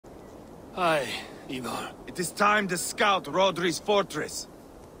Aye, Ivar. It is time to scout Rodri's fortress.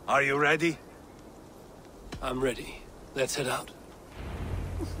 Are you ready? I'm ready. Let's head out.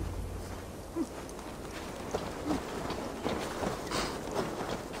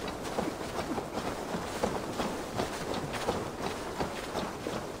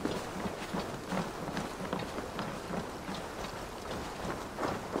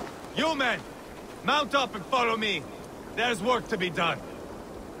 You men! Mount up and follow me! There's work to be done.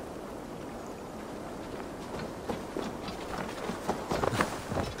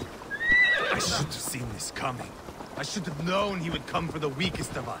 I should have seen this coming. I should have known he would come for the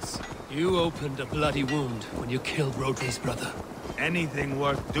weakest of us. You opened a bloody wound when you killed Rodri's brother. Anything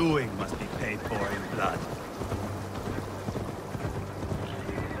worth doing must be paid for in blood.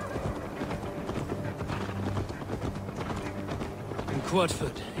 In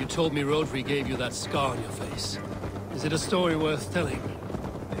Quadford, you told me Rodri gave you that scar on your face. Is it a story worth telling?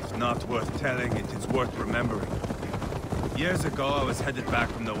 If not worth telling, it is worth remembering. Years ago, I was headed back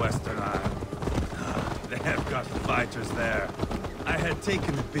from the Western Isle. They have got fighters there. I had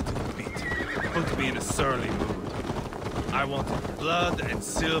taken a bit of a beating, put me in a surly mood. I wanted blood and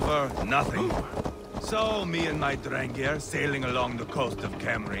silver, nothing more. So, me and my Drengir, sailing along the coast of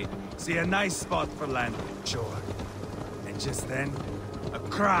Kemri, see a nice spot for landing shore. And just then, a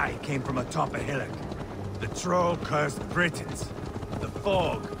cry came from atop a hillock. The troll cursed Britons. The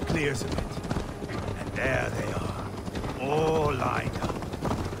fog clears a bit. And there they are, all lined up.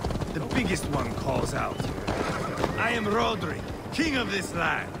 The biggest one calls out, "I am Rodri, king of this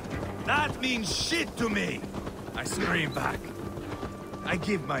land. That means shit to me!" I scream back. I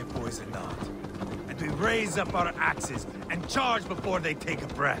give my boys a nod. And we raise up our axes and charge before they take a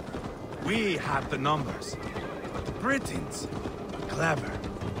breath. We have the numbers. But the Britons are clever.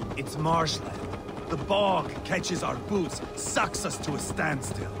 It's marshland. The bog catches our boots, sucks us to a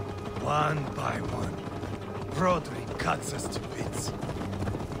standstill. One by one, Rodri cuts us to bits.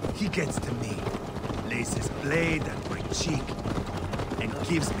 He gets to me, lays his blade at my cheek, and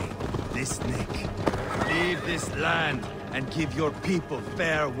gives me this nick. "Leave this land and give your people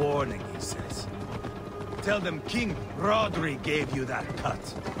fair warning," he says. "Tell them King Rodri gave you that cut."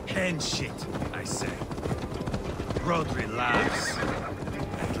 "Hen shit," I say. Rodri laughs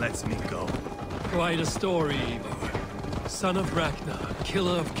and lets me go. Quite a story, Ivar. Son of Ragnar,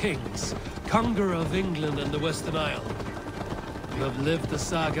 killer of kings, conqueror of England and the Western Isle. You have lived the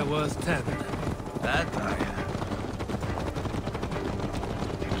saga worth 10. That I have.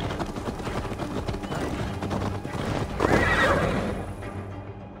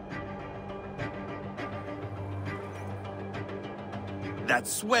 That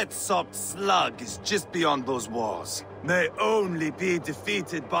sweat-sopped slug is just beyond those walls. May only be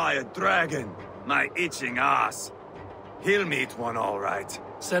defeated by a dragon. My itching ass. He'll meet one all right.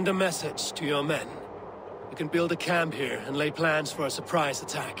 Send a message to your men. You can build a camp here and lay plans for a surprise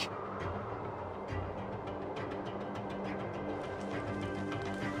attack.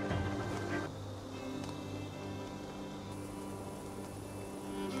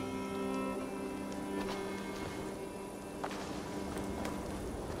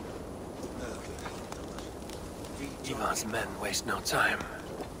 Ivar's men waste no time.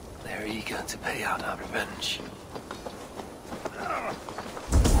 They're eager to pay out our revenge.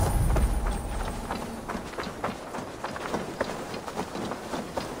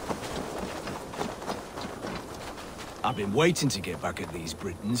 I've been waiting to get back at these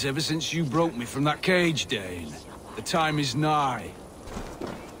Britons ever since you broke me from that cage, Dane. The time is nigh.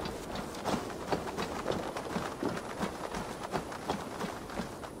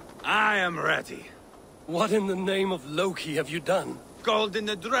 I am ready. What in the name of Loki have you done? Called in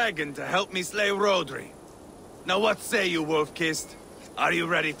the dragon to help me slay Rodri. Now what say you, Wolf-Kissed? Are you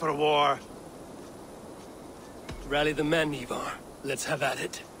ready for war? Rally the men, Ivar. Let's have at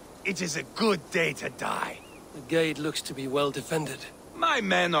it. It is a good day to die. The gate looks to be well defended. My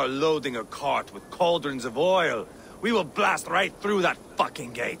men are loading a cart with cauldrons of oil. We will blast right through that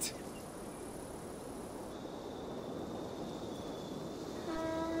fucking gate.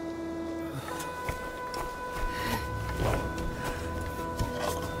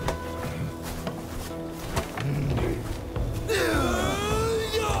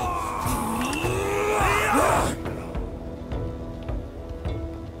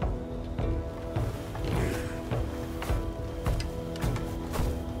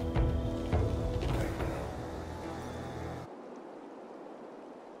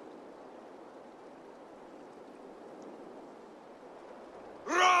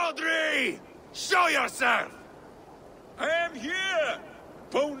 Rodri! Show yourself! I am here,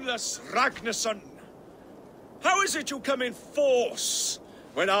 boneless Ragnarsson. How is it you come in force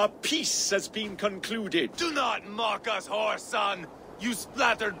when our peace has been concluded. Do not mock us, whoreson! You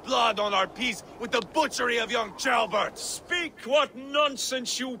splattered blood on our peace with the butchery of young Chalbert! Speak what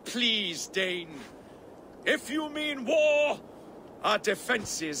nonsense you please, Dane. If you mean war, our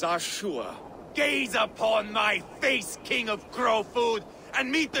defenses are sure. Gaze upon my face, King of Crow Food,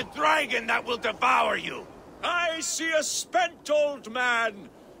 and meet the dragon that will devour you! I see a spent old man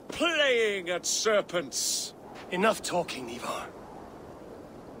playing at serpents. Enough talking, Ivar.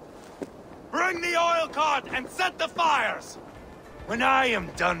 Bring the oil cart and set the fires! When I am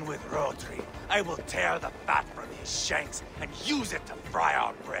done with Rodri, I will tear the fat from his shanks and use it to fry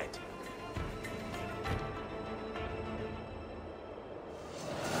our bread.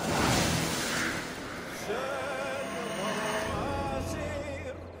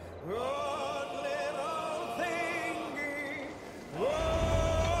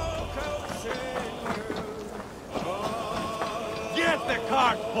 Get the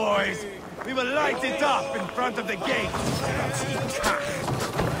cart, boys! We will light it up in front of the gate!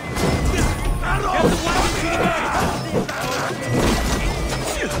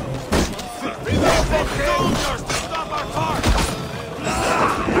 Soldiers to stop our cart!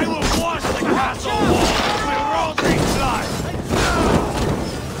 I will wash the castle wall with Rodri's blood!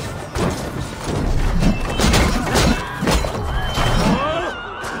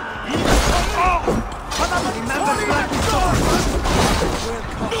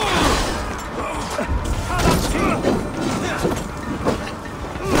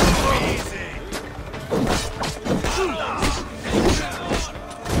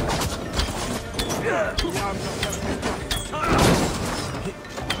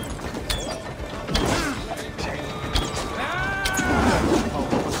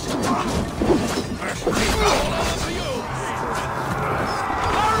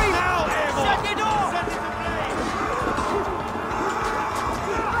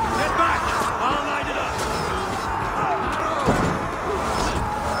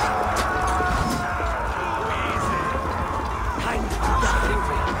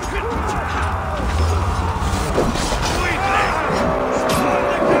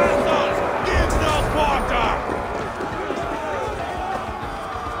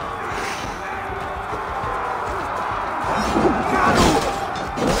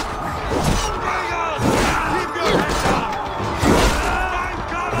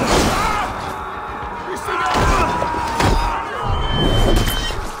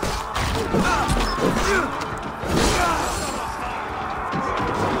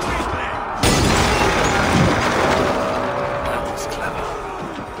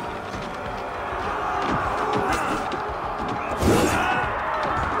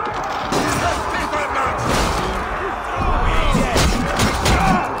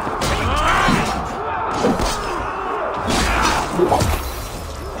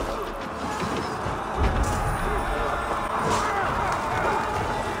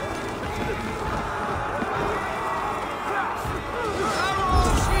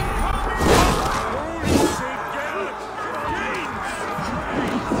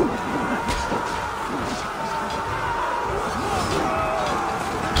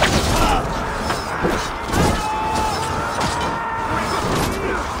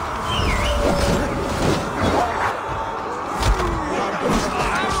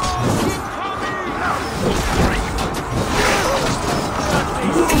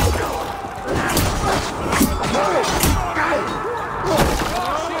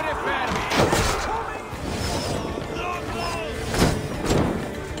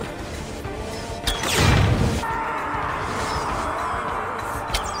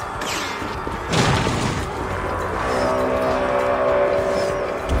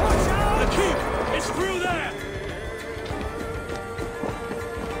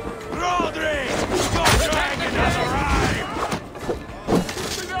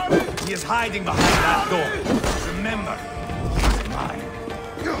 Hiding behind that door. Remember, he's mine.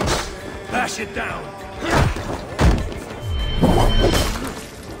 Bash it down.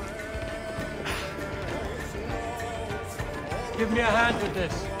 Give me a hand with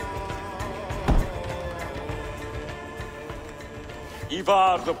this.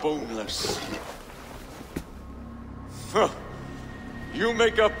 Ivar the Boneless. Huh. You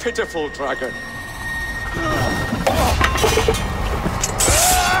make a pitiful dragon.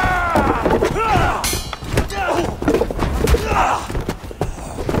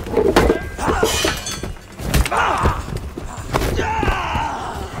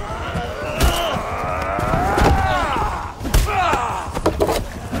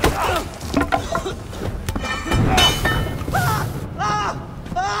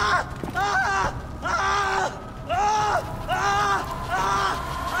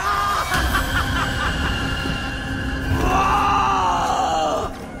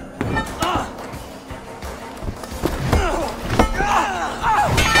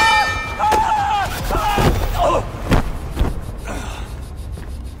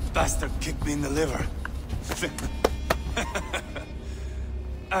 bastard kicked me in the liver.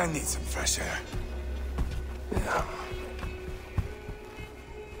 I need some fresh air. Yeah.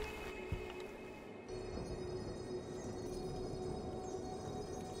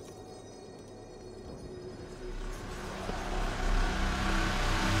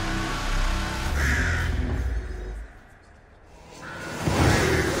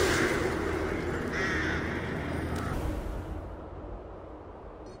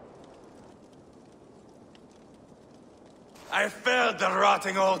 I felled the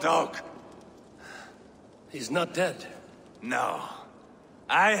rotting old oak. He's not dead. No.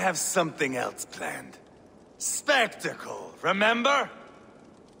 I have something else planned. Spectacle, remember?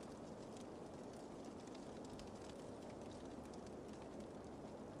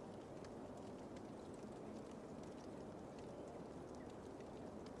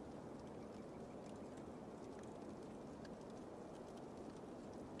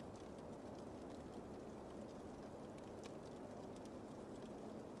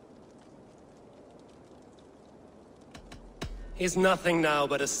 He's nothing now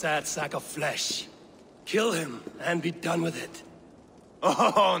but a sad sack of flesh. Kill him and be done with it.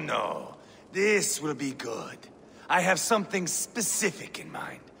 Oh, no. This will be good. I have something specific in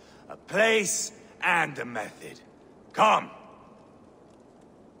mind. A place and a method. Come.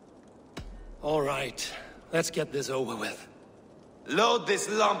 All right. Let's get this over with. Load this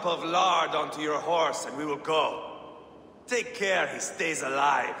lump of lard onto your horse and we will go. Take care he stays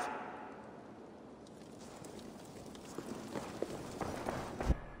alive.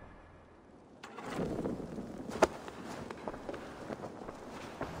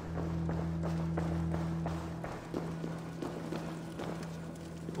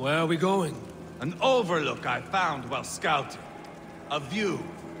 Where are we going? An overlook I found while scouting. A view,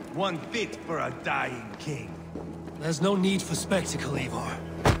 one fit for a dying king. There's no need for spectacle, Ivar.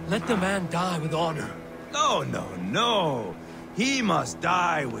 Let the man die with honor. No, no, no. He must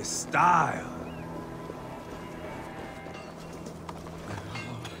die with style.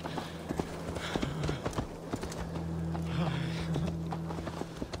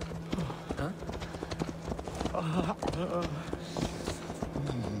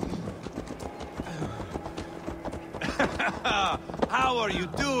 How are you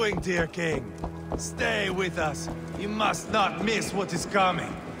doing, dear king? Stay with us. You must not miss what is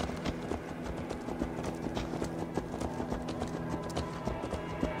coming.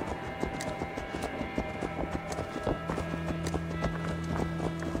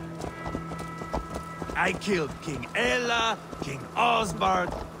 I killed King Ella, King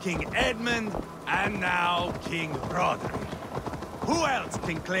Osbert, King Edmund, and now King Roderick. Who else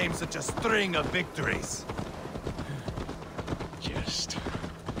can claim such a string of victories? Just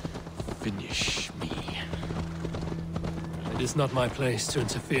finish me. It is not my place to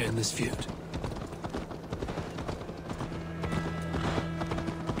interfere in this feud.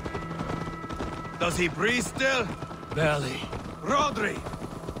 Does he breathe still? Barely. Rodri,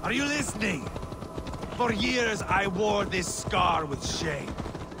 are you listening? For years I wore this scar with shame.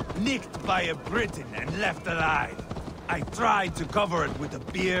 Nicked by a Briton and left alive. I tried to cover it with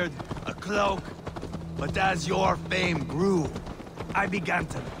a beard, a cloak, but as your fame grew, I began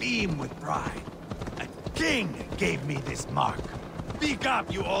to beam with pride. A king gave me this mark. Speak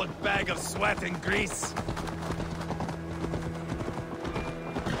up, you old bag of sweat and grease!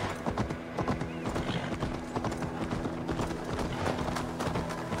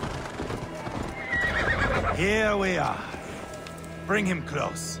 Here we are. Bring him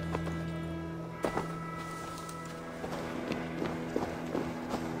close.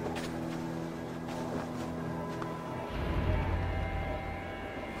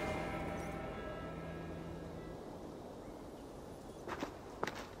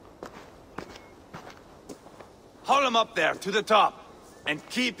 Haul him up there, to the top, and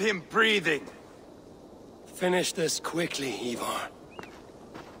keep him breathing. Finish this quickly, Ivar.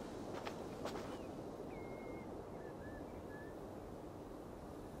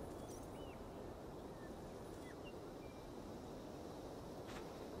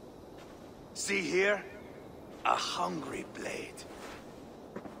 See here? A hungry blade.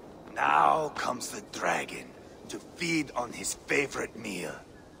 Now comes the dragon to feed on his favorite meal.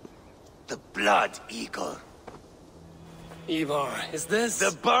 The blood eagle. Ivar, is this...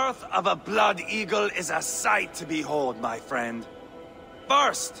 The birth of a blood eagle is a sight to behold, my friend.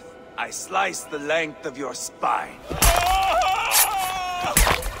 First, I slice the length of your spine.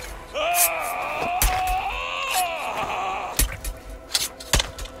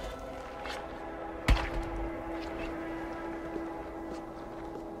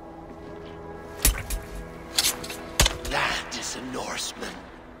 That is a Norseman.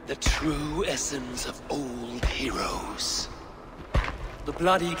 The true essence of old heroes. The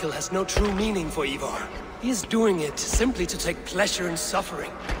Blood Eagle has no true meaning for Ivar. He is doing it simply to take pleasure in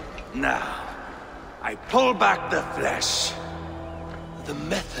suffering. Now, I pull back the flesh. The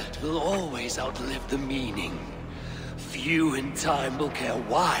method will always outlive the meaning. Few in time will care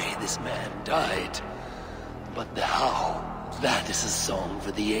why this man died. But the how, that is a song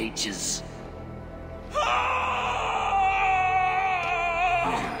for the ages.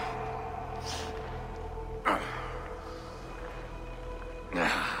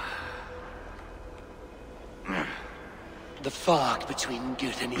 The fog between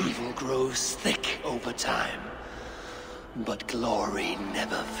good and evil grows thick over time. But glory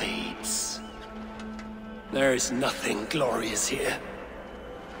never fades. There is nothing glorious here.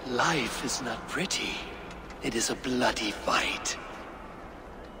 Life is not pretty. It is a bloody fight.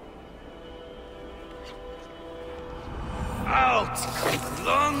 Out come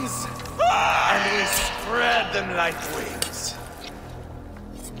lungs, and we spread them like wings.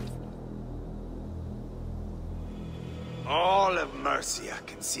 All of Mercia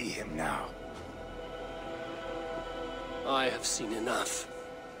can see him now. I have seen enough.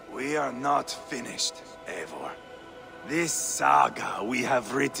 We are not finished, Eivor. This saga we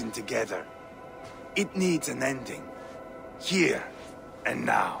have written together, it needs an ending. Here and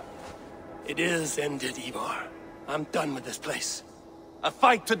now. It is ended, Ivar. I'm done with this place. A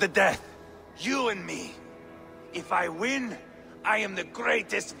fight to the death. You and me. If I win, I am the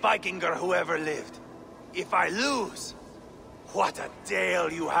greatest Vikinger who ever lived. If I lose, what a tale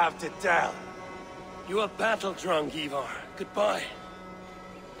you have to tell. You are battle-drunk, Ivar. Goodbye.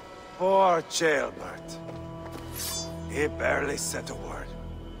 Poor Ceolbert. He barely said a word.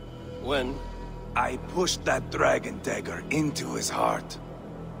 When? I pushed that dragon dagger into his heart.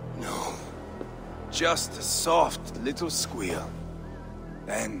 No. Just a soft little squeal.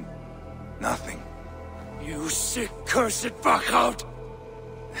 Then, nothing. You sick, cursed fuck-out!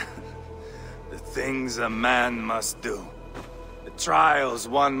 The things a man must do. The trials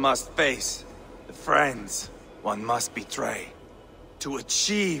one must face. The friends one must betray. To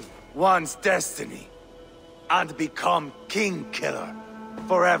achieve one's destiny. And become king killer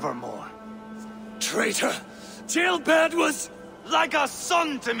forevermore. Traitor! Ceolbert was... Like a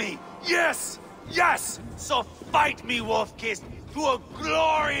son to me! Yes! Yes! So fight me, Wolf-Kissed, to a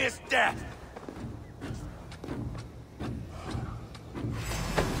glorious death!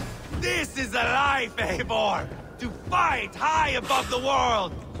 This is a life, Eivor! To fight high above the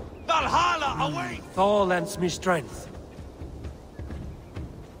world! Valhalla awaits! Thor lends me strength.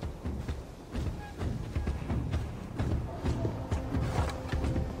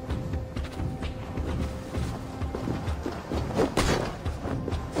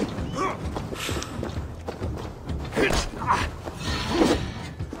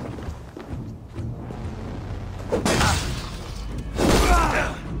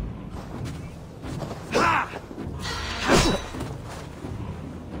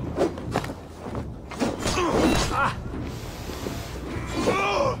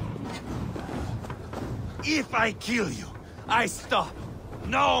 If I kill you, I stop.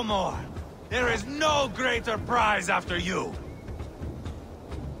 No more. There is no greater prize after you.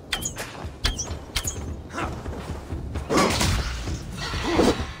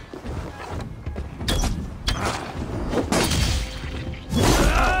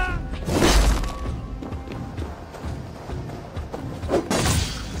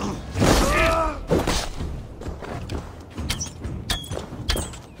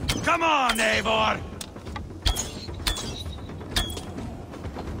 Come on, Eivor!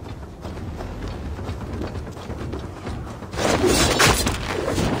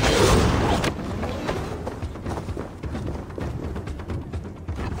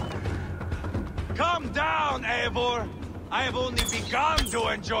 Come down, Eivor! I have only begun to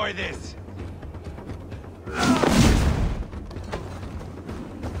enjoy this!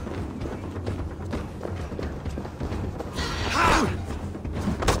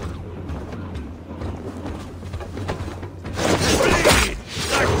 Bleed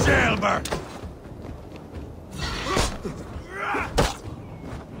like Ceolbert!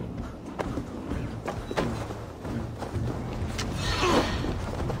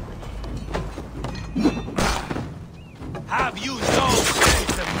 Have you no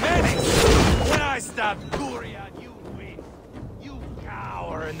sense of menace? When I stab Gurion, you win. You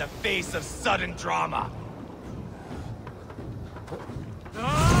cower in the face of sudden drama.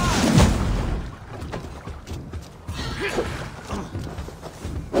 Ah!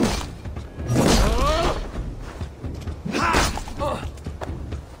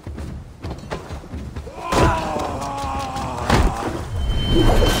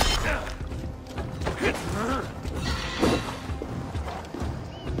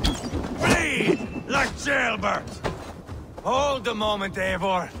 Jailbird! Hold a moment,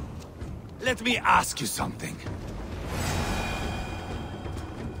 Eivor. Let me ask you something.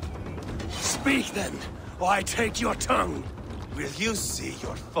 Speak then, or I take your tongue. Will you see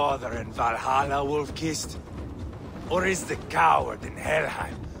your father in Valhalla, Wolf-Kissed? Or is the coward in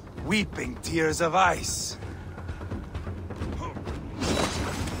Helheim weeping tears of ice?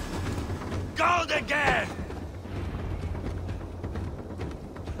 Gold again!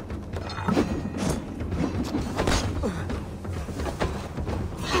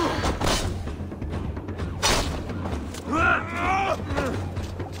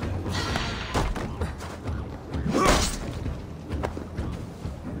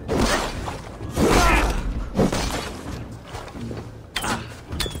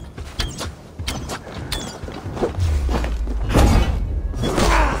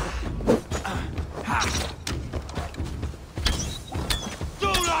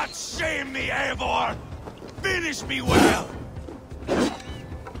 Shame me, Eivor! Finish me well!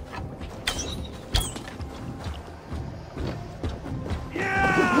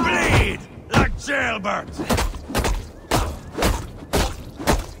 Bleed like jailbirds!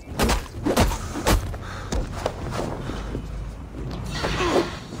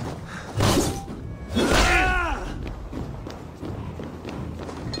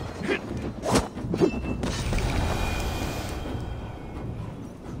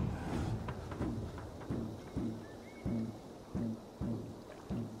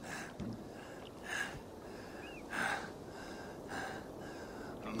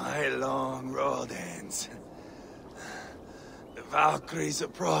 My long road ends. The Valkyries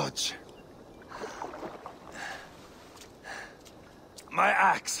approach. My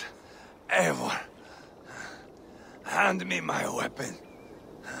axe, Eivor. Hand me my weapon.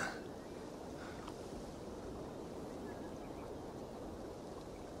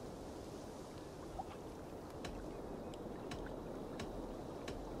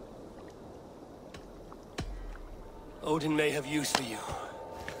 Odin may have use for you,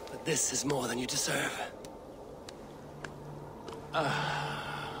 but this is more than you deserve.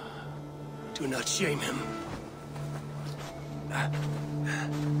 Do not shame him.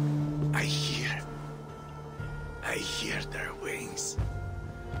 I hear their wings.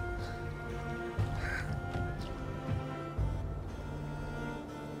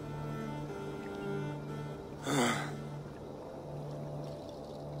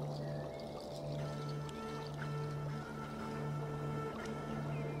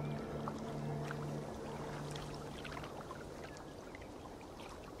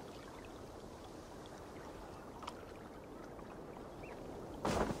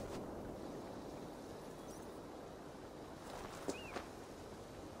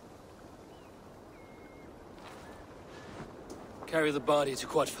 Carry the body to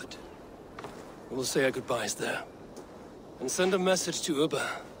Quatford. We'll say our goodbyes there. And send a message to Ubba.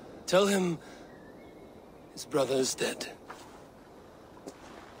 Tell him his brother is dead.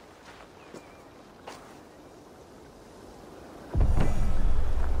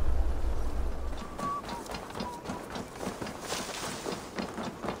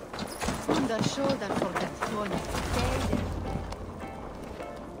 On the shoulder for that throne. Stay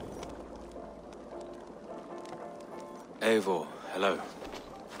there. Eivor, hello.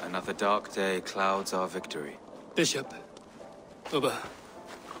 Another dark day clouds our victory. Bishop. Ubba.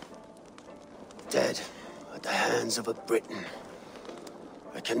 Dead at the hands of a Briton.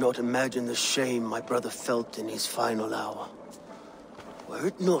 I cannot imagine the shame my brother felt in his final hour. Were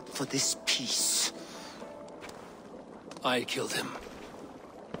it not for this peace. I killed him.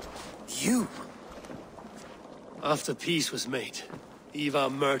 You? After peace was made, Ivar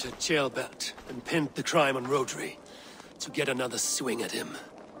murdered Jailbert and pinned the crime on Rodri to get another swing at him.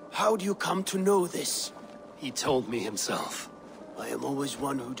 How do you come to know this? He told me himself. I am always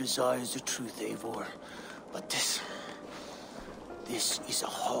one who desires the truth, Eivor. But this is a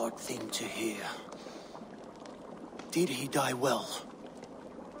hard thing to hear. Did he die well?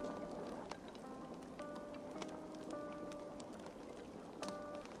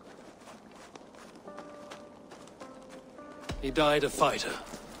 He died a fighter,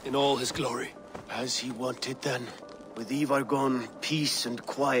 in all his glory. As he wanted then. With Ivar gone, peace and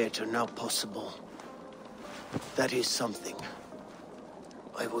quiet are now possible. That is something.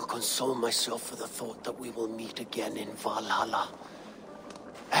 I will console myself for the thought that we will meet again in Valhalla.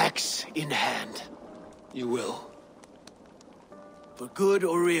 Axe in hand. You will. For good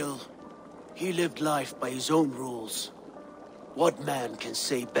or ill, he lived life by his own rules. What man can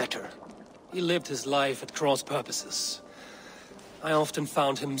say better? He lived his life at cross purposes. I often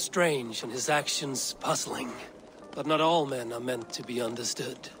found him strange and his actions puzzling. But not all men are meant to be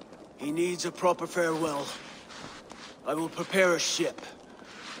understood. He needs a proper farewell. I will prepare a ship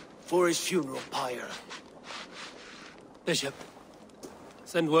for his funeral pyre. Bishop,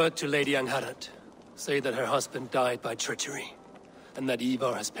 send word to Lady Angharad. Say that her husband died by treachery, and that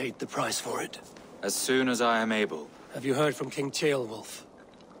Ivar has paid the price for it. As soon as I am able. Have you heard from King Ceolwulf?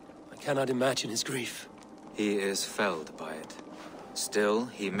 I cannot imagine his grief. He is felled by it. Still,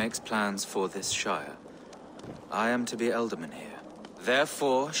 he makes plans for this shire. I am to be Elderman here.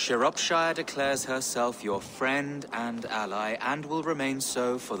 Therefore, Sciropescire declares herself your friend and ally, and will remain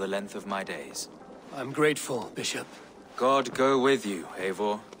so for the length of my days. I'm grateful, Bishop. God go with you,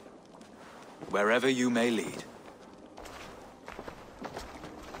 Eivor. Wherever you may lead.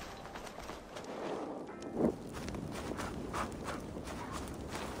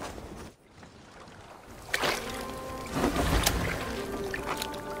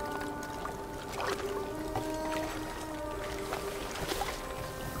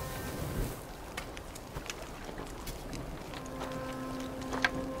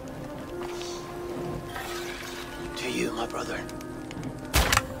 To you, my brother.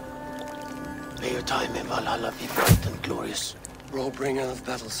 May your time in Valhalla be bright and glorious. Roll-bringer of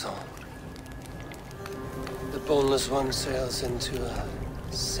battle song. The boneless one sails into a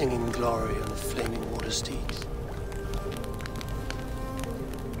singing glory on a flaming water steed.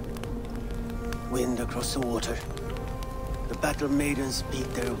 Wind across the water. The battle maidens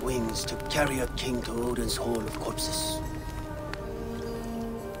beat their wings to carry a king to Odin's hall of corpses.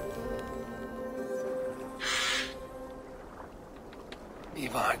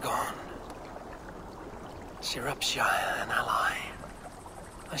 Ivar gone. Sciropescire, an ally.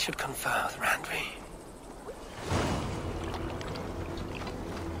 I should confer with Randvi.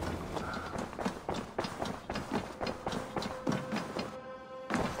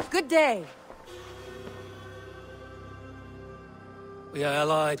 Good day. We are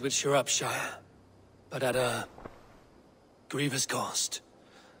allied with Sciropescire, but at a grievous cost.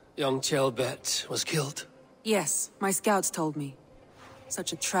 Young Chelbet was killed. Yes, my scouts told me.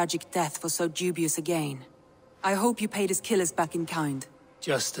 Such a tragic death for so dubious a gain. I hope you paid his killers back in kind.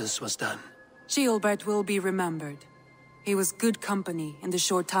 Justice was done. Ceolbert will be remembered. He was good company in the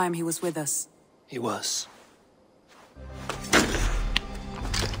short time he was with us. He was.